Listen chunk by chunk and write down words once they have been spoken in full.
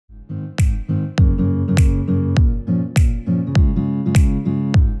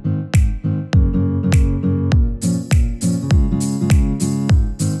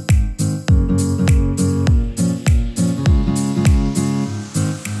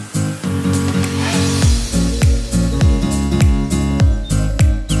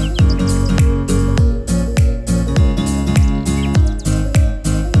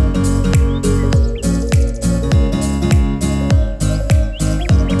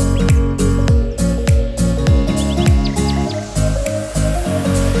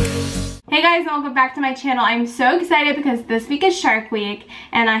guys, and welcome back to my channel. I'm so excited because this week is Shark Week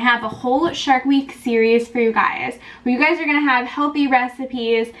and I have a whole Shark Week series for you guys where you guys are going to have healthy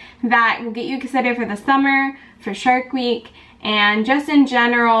recipes that will get you excited for the summer, for Shark Week, and just in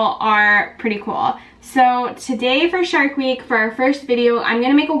general are pretty cool. So today for Shark Week, for our first video, I'm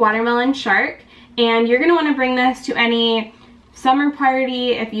going to make a watermelon shark, and you're going to want to bring this to any summer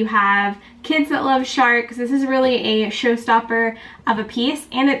party if you have kids that love sharks. This is really a showstopper of a piece,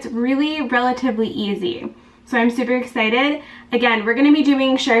 and it's really relatively easy. So I'm super excited. Again, we're going to be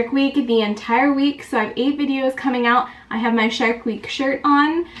doing Shark Week the entire week, so I have 8 videos coming out. I have my Shark Week shirt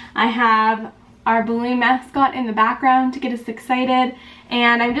on. I have our balloon mascot in the background to get us excited,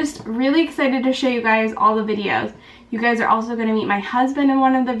 and I'm just really excited to show you guys all the videos. You guys are also going to meet my husband in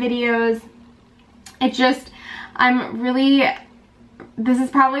one of the videos. It's just, this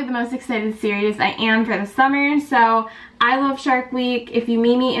is probably the most excited series I am for the summer. So I love Shark Week. If you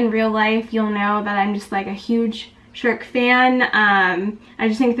meet me in real life, you'll know that I'm just like a huge shark fan. I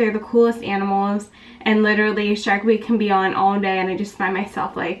just think they're the coolest animals, and literally Shark Week can be on all day and I just find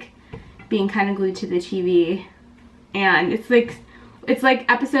myself like being kind of glued to the TV. And it's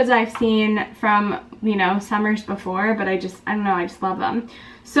like episodes I've seen from, you know, summers before, but I don't know, I just love them.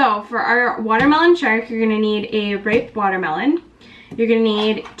 So for our watermelon shark, you're gonna need a ripe watermelon. You're gonna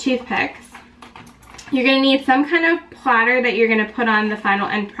need toothpicks. You're gonna need some kind of platter that you're gonna put on the final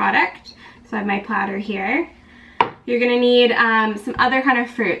end product. So I have my platter here. You're gonna need some other kind of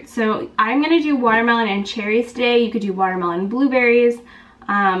fruit. So I'm gonna do watermelon and cherries today. You could do watermelon and blueberries,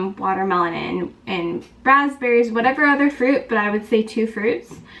 watermelon and raspberries, whatever other fruit, but I would say 2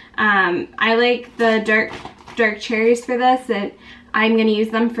 fruits. I like the dark cherries for this. I'm gonna use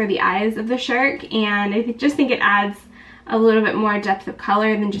them for the eyes of the shark, and I just think it adds a little bit more depth of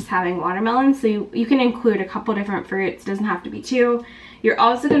color than just having watermelon. So you can include a couple different fruits, it doesn't have to be 2. You're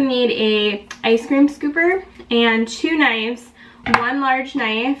also going to need a ice cream scooper and 2 knives, 1 large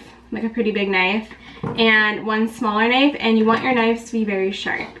knife, like a pretty big knife, and 1 smaller knife, and you want your knives to be very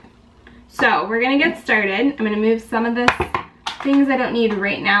sharp. So we're going to get started. I'm going to move some of the things I don't need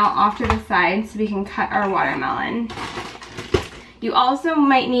right now off to the side so we can cut our watermelon. You also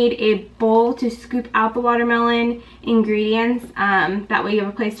might need a bowl to scoop out the watermelon ingredients. That way you have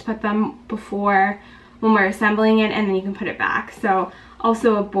a place to put them before when we're assembling it, and then you can put it back. So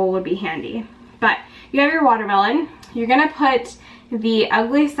also a bowl would be handy. But you have your watermelon. You're gonna put the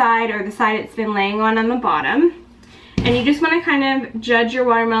ugly side, or the side it's been laying on the bottom. And you just wanna kind of judge your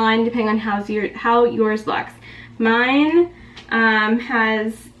watermelon depending on how yours looks. Mine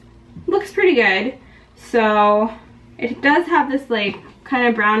looks pretty good. So it does have this like kind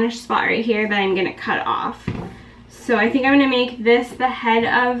of brownish spot right here that I'm gonna cut off. So I think I'm gonna make this the head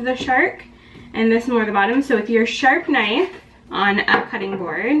of the shark and this more the bottom. So with your sharp knife on a cutting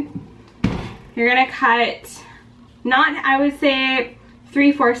board, you're gonna cut, I would say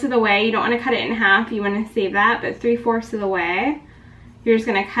 3/4 of the way. You don't wanna cut it in half, you wanna save that, but 3/4 of the way, you're just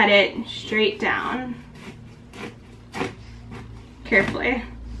gonna cut it straight down. Carefully.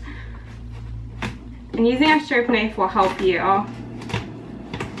 And using a sharp knife will help you.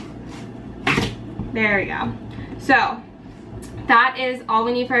 There we go. So that is all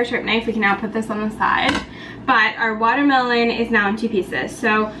we need for our sharp knife. We can now put this on the side. But our watermelon is now in 2 pieces.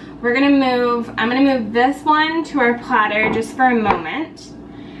 So I'm gonna move this one to our platter just for a moment.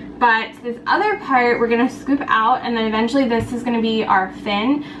 But this other part we're gonna scoop out, and then eventually this is gonna be our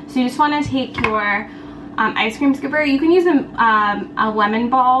fin. So you just wanna take your ice cream scooper. You can use a lemon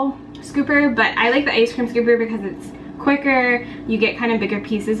ball scooper, but I like the ice cream scooper because it's quicker. You get kind of bigger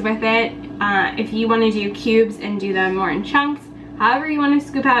pieces with it. If you want to do cubes and do them more in chunks, however you want to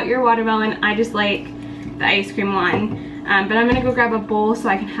scoop out your watermelon, I just like the ice cream one. But I'm gonna go grab a bowl so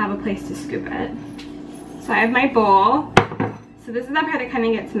I can have a place to scoop it. So I have my bowl. So this is the part that kind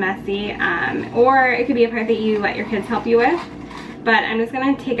of gets messy, or it could be a part that you let your kids help you with. But I'm just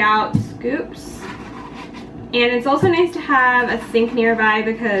gonna take out scoops. And it's also nice to have a sink nearby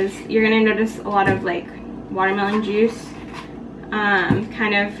because you're gonna notice a lot of like watermelon juice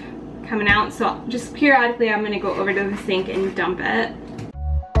kind of coming out. So just periodically I'm gonna go over to the sink and dump it.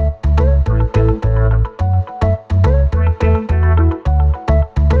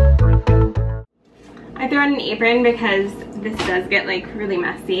 I throw on an apron because this does get like really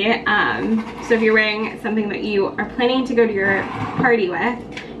messy. So if you're wearing something that you are planning to go to your party with,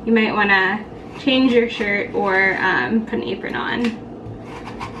 you might wanna change your shirt or put an apron on.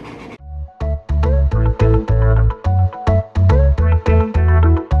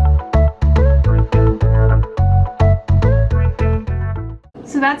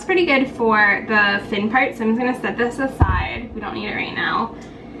 So that's pretty good for the fin part, so I'm just gonna set this aside. We don't need it right now.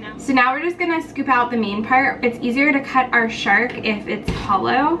 So now we're just gonna scoop out the main part. It's easier to cut our shark if it's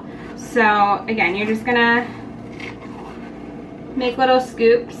hollow. So again, you're just gonna make little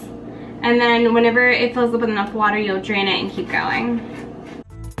scoops, and then whenever it fills up with enough water, you'll drain it and keep going.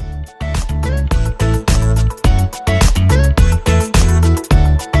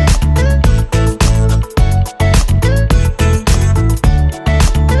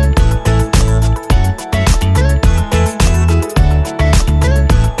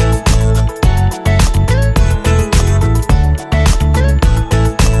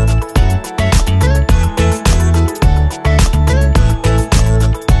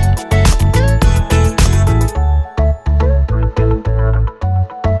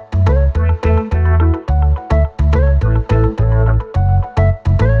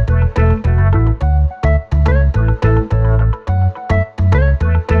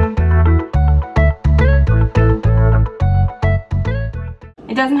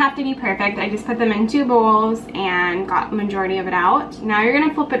 It doesn't have to be perfect. I just put them in 2 bowls and got the majority of it out. Now you're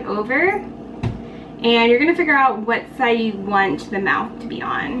gonna flip it over and you're gonna figure out what side you want the mouth to be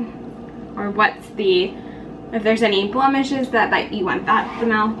on, or if there's any blemishes that you want the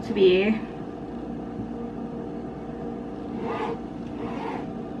mouth to be. I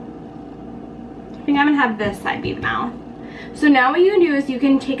think I'm gonna have this side be the mouth. So now what you can do is you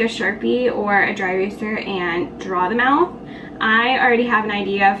can take a Sharpie or a dry eraser and draw the mouth. I already have an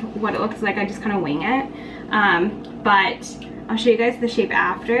idea of what it looks like. I just kind of wing it. But I'll show you guys the shape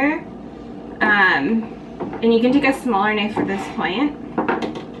after. And you can take a smaller knife for this point.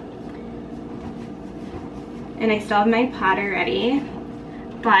 And I still have my platter ready.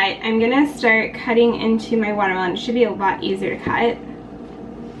 But I'm gonna start cutting into my watermelon. It should be a lot easier to cut.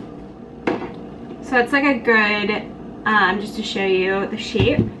 So it's like a good, just to show you the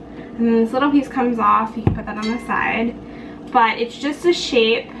shape. And then this little piece comes off. You can put that on the side. But it's just a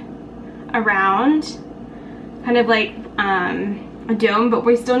shape around, kind of like a dome, but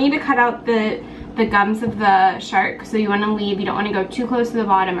we still need to cut out the gums of the shark. So you don't want to go too close to the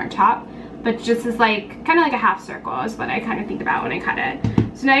bottom or top, but just as like, kind of like a half circle is what I kind of think about when I cut it.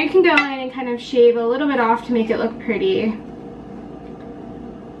 So now you can go in and kind of shave a little bit off to make it look pretty.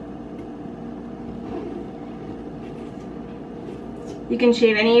 You can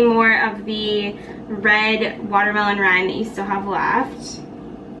shave any more of the red watermelon rind that you still have left.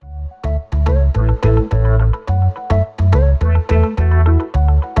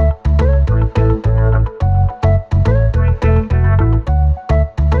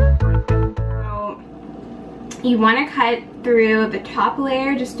 So you want to cut through the top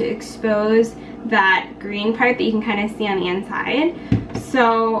layer just to expose that green part that you can kind of see on the inside.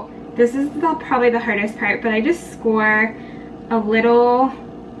 So this is probably the hardest part, but I just score a little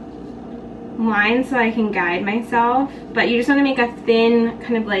line so I can guide myself, but you just want to make a thin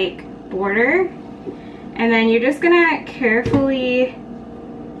kind of like border, and then you're just gonna carefully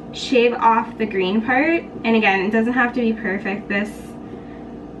shave off the green part. And again, it doesn't have to be perfect.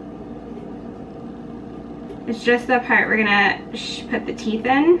 It's just the part we're gonna put the teeth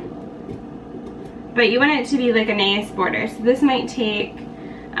in, but you want it to be like a nice border. So this might take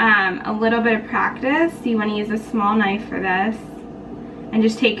a little bit of practice. You want to use a small knife for this and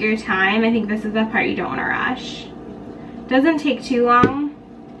just take your time. I think this is the part you don't want to rush. Doesn't take too long,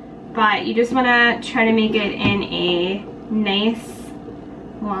 but you just want to try to make it in a nice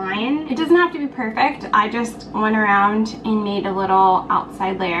line. It doesn't have to be perfect. I just went around and made a little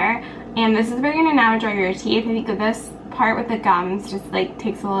outside layer, and this is where you're gonna now draw your teeth. I think that this part with the gums just like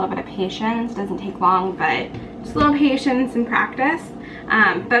takes a little bit of patience. Doesn't take long, but just a little patience and practice.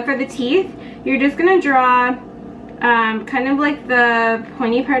 But for the teeth, you're just gonna draw kind of like the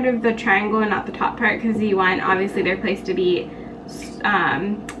pointy part of the triangle and not the top part, because you want obviously their place to be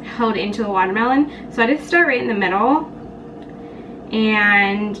held into the watermelon. So I just start right in the middle,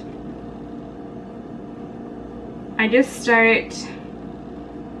 and I just start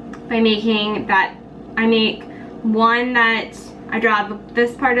by making that, I make one that I draw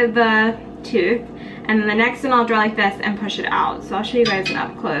this part of the tooth, and then the next one I'll draw like this and push it out. So I'll show you guys an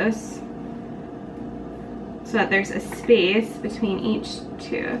up close so that there's a space between each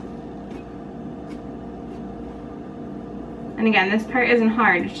tooth. And again, this part isn't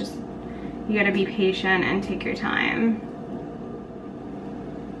hard, it's just you gotta be patient and take your time.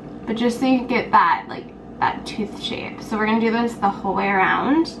 But just so you get that, like, that tooth shape. So we're gonna do this the whole way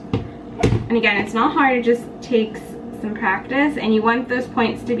around. And again, it's not hard, it just takes some practice, and you want those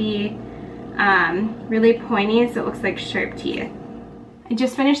points to be really pointy so it looks like sharp teeth. I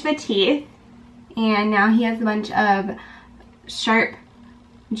just finished the teeth, and now he has a bunch of sharp,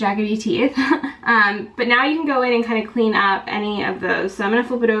 jaggedy teeth. But now you can go in and kind of clean up any of those. So I'm going to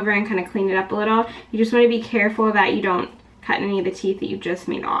flip it over and kind of clean it up a little. You just want to be careful that you don't cut any of the teeth that you just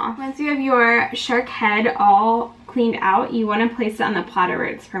made off. Once you have your shark head all cleaned out, you want to place it on the platter where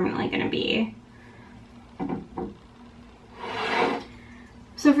it's permanently going to be.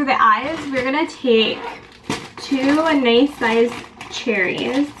 So for the eyes, we're going to take 2 nice sized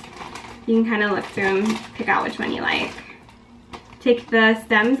cherries. You can kind of look through them, pick out which one you like. Take the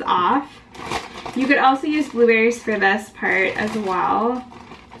stems off. You could also use blueberries for this part as well.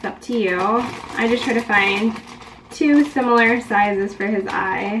 It's up to you. I just try to find 2 similar sizes for his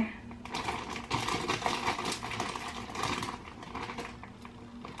eye.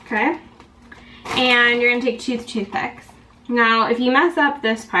 Okay. And you're going to take 2 toothpicks. Now, if you mess up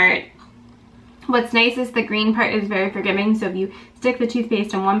this part, what's nice is the green part is very forgiving, so if you stick the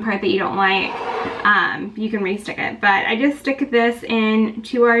toothpaste in one part that you don't like, you can re-stick it. But I just stick this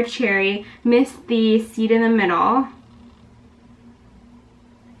into our cherry, miss the seed in the middle,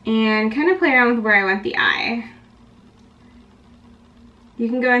 and kind of play around with where I want the eye. You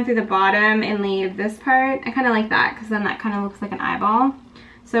can go in through the bottom and leave this part. I kind of like that because then that kind of looks like an eyeball.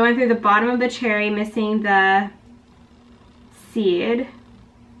 So I went through the bottom of the cherry, missing the seed.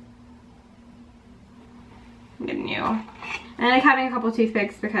 Good new. And I like having a couple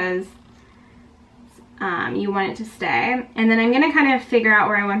toothpicks because you want it to stay. And then I'm gonna kind of figure out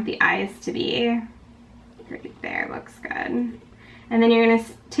where I want the eyes to be. Right there, looks good. And then you're gonna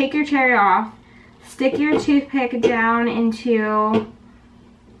take your cherry off, stick your toothpick down into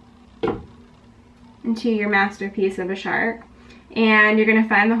your masterpiece of a shark, and you're gonna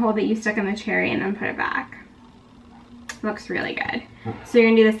find the hole that you stuck in the cherry and then put it back. Looks really good. So you're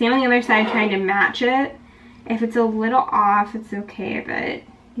gonna do the same on the other side, trying to match it. If it's a little off, it's okay, but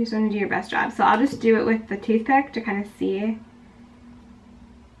you just want to do your best job. So I'll just do it with the toothpick to kind of see.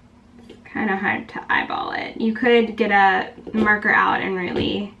 It's kind of hard to eyeball it. You could get a marker out and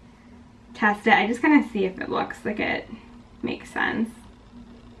really test it. I just kind of see if it looks like it makes sense.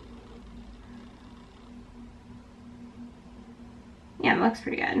 Yeah, it looks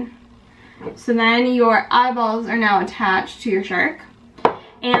pretty good. So then your eyeballs are now attached to your shark.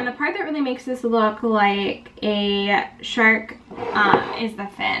 And the part that really makes this look like a shark is the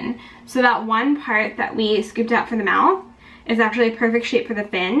fin. So that one part that we scooped out for the mouth is actually a perfect shape for the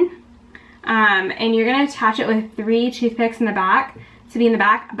fin. And you're gonna attach it with 3 toothpicks in the back to be in the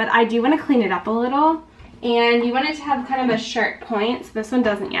back, but I do wanna clean it up a little. And you want it to have kind of a sharp point, so this one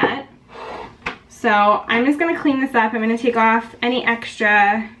doesn't yet. So I'm just gonna clean this up. I'm gonna take off any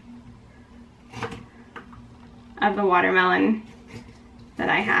extra of the watermelon that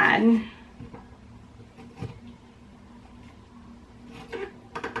I had.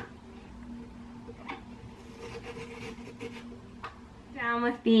 Down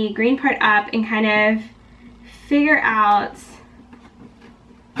with the green part up and kind of figure out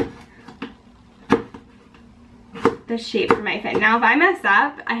the shape for my fin. Now if I mess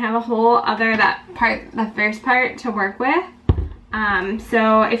up, I have a whole other the first part to work with.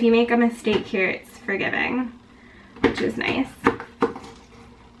 So if you make a mistake here, it's forgiving, which is nice.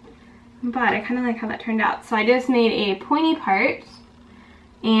 But I kind of like how that turned out. So I just made a pointy part,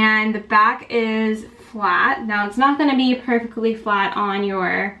 and the back is flat. Now it's not going to be perfectly flat on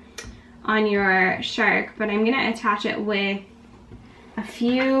your shark, but I'm going to attach it with a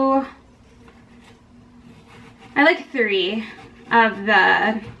few, I like 3 of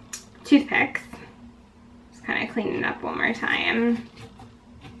the toothpicks. Just kind of clean it up one more time.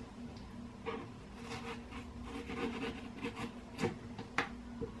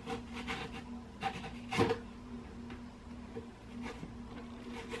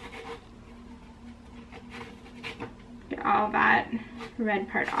 Get all that red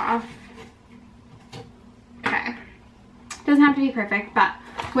part off. Okay. Doesn't have to be perfect, but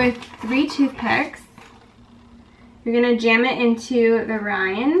with 3 toothpicks, you're gonna jam it into the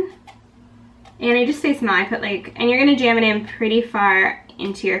rind. And I just say small, I put and you're gonna jam it in pretty far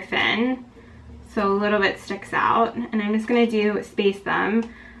into your fin, so a little bit sticks out. And I'm just gonna space them,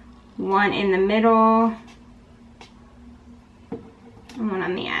 one in the middle and one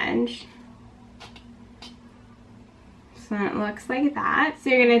on the edge. So then it looks like that. So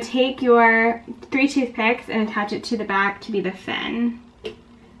you're gonna take your 3 toothpicks and attach it to the back to be the fin.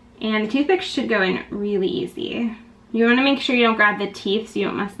 And the toothpicks should go in really easy. You wanna make sure you don't grab the teeth so you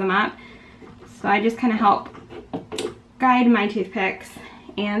don't mess them up. So I just kind of help guide my toothpicks,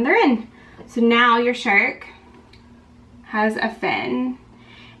 and they're in. So now your shark has a fin.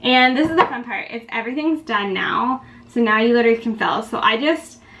 And this is the fun part, everything's done now, so now you literally can fill. So I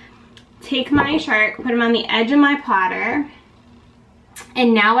just take my shark, put him on the edge of my platter,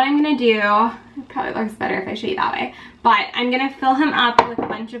 And now what I'm gonna do, it probably looks better if I show you that way, but I'm gonna fill him up with a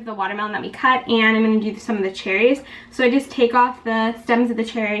bunch of the watermelon that we cut, and I'm gonna do some of the cherries. So I just take off the stems of the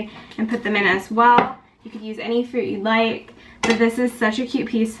cherry and put them in as well. You could use any fruit you like, but this is such a cute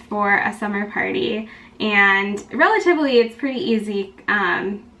piece for a summer party, and relatively it's pretty easy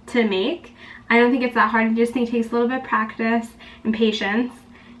to make. I don't think it's that hard. I just think it takes a little bit of practice and patience,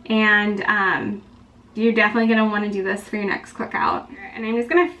 and you're definitely going to want to do this for your next cookout. And I'm just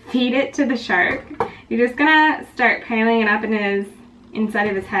going to feed it to the shark. You're just going to start piling it up in inside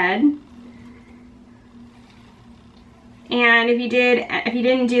of his head. And if you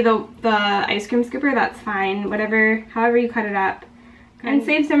didn't do the ice cream scooper, that's fine. However you cut it up. And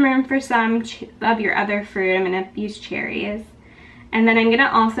save some room for some of your other fruit. I'm going to use cherries. And then I'm going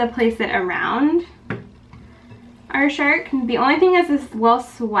to also place it around our shark. The only thing is this will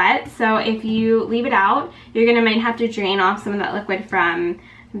sweat, so if you leave it out, you're might have to drain off some of that liquid from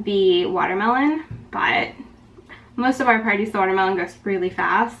the watermelon. But most of our parties, the watermelon goes really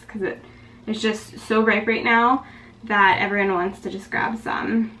fast because it's just so ripe right now that everyone wants to just grab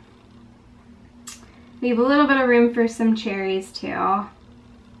some. Leave a little bit of room for some cherries too.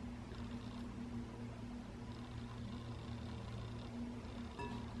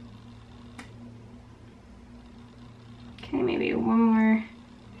 Okay, maybe one more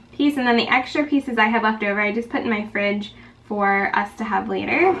piece, and then the extra pieces I have left over I just put in my fridge for us to have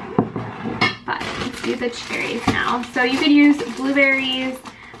later. But let's do the cherries now. So you could use blueberries,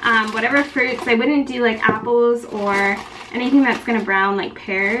 whatever fruits. I wouldn't do like apples or anything that's gonna brown like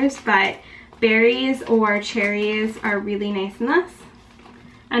pears, but berries or cherries are really nice in this.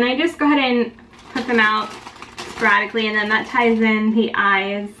 And I just go ahead and put them out sporadically, and then that ties in the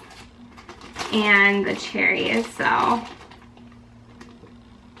eyes and the cherries. So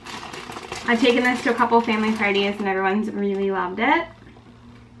I've taken this to a couple family parties and everyone's really loved it.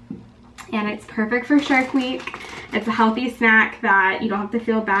 And it's perfect for Shark Week. It's a healthy snack that you don't have to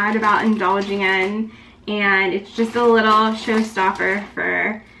feel bad about indulging in. And it's just a little showstopper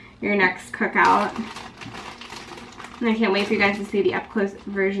for your next cookout. And I can't wait for you guys to see the up-close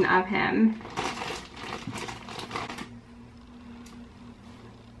version of him.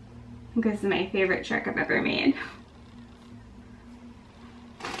 I think this is my favorite shark I've ever made.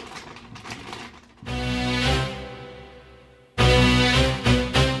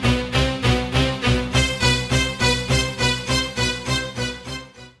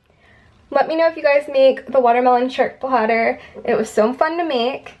 Let me know if you guys make the watermelon shark platter. It was so fun to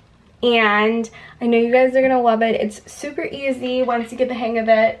make, and I know you guys are gonna love it. It's super easy once you get the hang of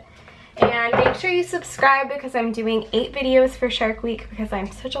it. And make sure you subscribe because I'm doing 8 videos for Shark Week because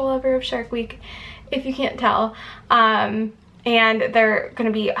I'm such a lover of Shark Week, if you can't tell. And they're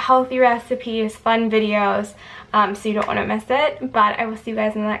gonna be healthy recipes, fun videos, so you don't wanna miss it. But I will see you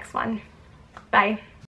guys in the next one. Bye.